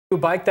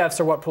Bike thefts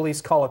are what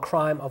police call a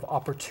crime of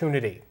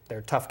opportunity.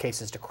 They're tough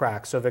cases to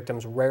crack, so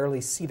victims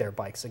rarely see their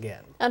bikes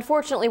again.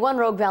 Unfortunately, one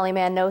Rogue Valley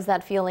man knows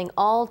that feeling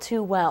all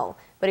too well,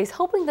 but he's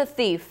hoping the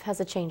thief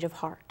has a change of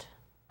heart.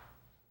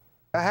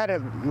 I had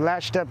it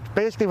latched up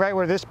basically right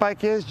where this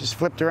bike is, just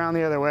flipped around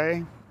the other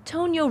way.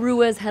 Tonio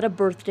Ruiz had a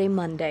birthday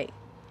Monday.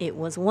 It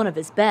was one of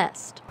his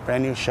best.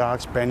 Brand new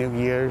shocks, brand new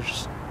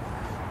gears,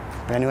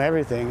 brand new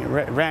everything. It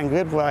ran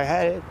good while I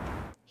had it.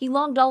 He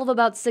logged all of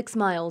about 6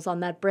 miles on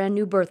that brand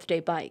new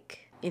birthday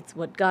bike. It's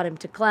what got him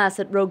to class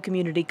at Rogue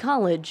Community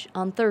College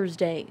on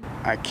Thursday.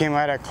 I came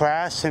out of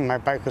class and my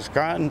bike was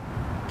gone.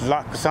 The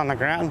lock was on the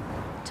ground.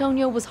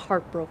 Tonio was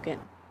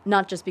heartbroken,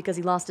 not just because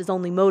he lost his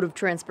only mode of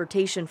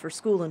transportation for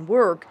school and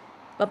work,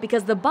 but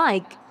because the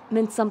bike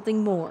meant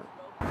something more.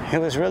 It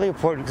was really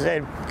important because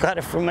I got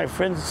it from my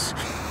friends,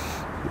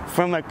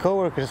 from my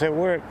coworkers at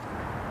work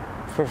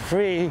for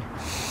free.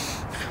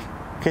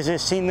 Because I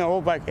seen the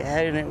old bike I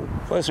had and it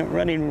wasn't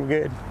running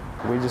good.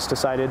 We just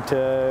decided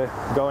to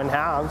go in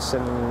halves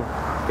and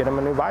get him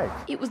a new bike.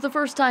 It was the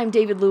first time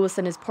David Lewis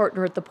and his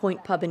partner at the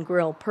Point Pub and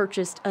Grill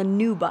purchased a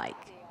new bike,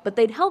 but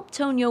they'd helped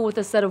Tonio with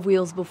a set of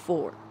wheels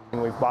before.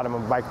 We've bought him a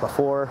bike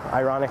before,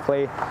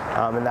 ironically,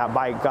 and that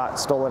bike got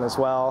stolen as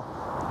well.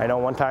 I know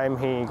one time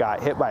he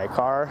got hit by a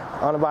car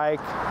on a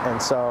bike,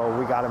 and so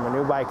we got him a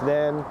new bike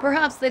then.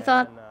 Perhaps they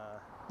thought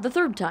the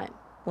third time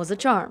was a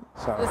charm.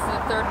 So. This is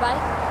the third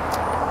bike?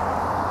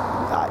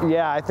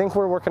 Yeah, I think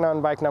we're working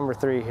on bike number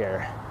 3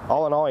 here.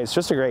 All in all, he's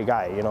just a great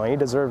guy. You know, he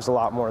deserves a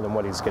lot more than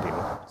what he's getting.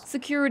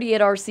 Security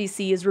at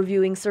RCC is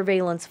reviewing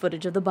surveillance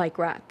footage of the bike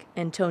rack.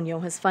 Antonio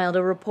has filed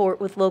a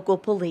report with local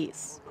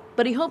police.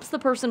 But he hopes the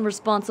person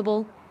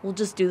responsible will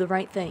just do the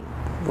right thing.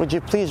 Would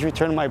you please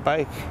return my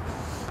bike?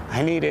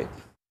 I need it.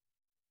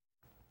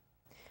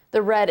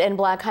 The red and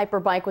black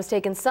Hyperbike was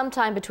taken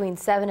sometime between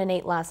 7 and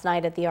 8 last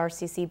night at the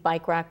RCC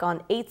bike rack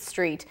on 8th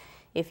Street.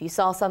 If you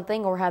saw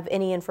something or have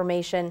any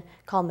information,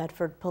 call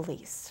Medford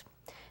Police.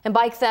 And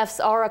bike thefts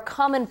are a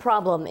common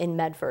problem in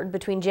Medford.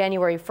 Between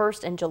January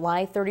 1st and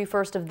July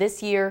 31st of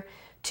this year,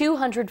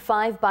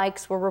 205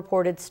 bikes were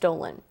reported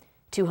stolen.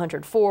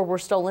 204 were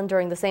stolen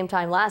during the same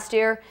time last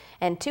year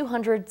and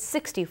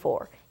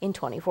 264 in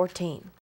 2014.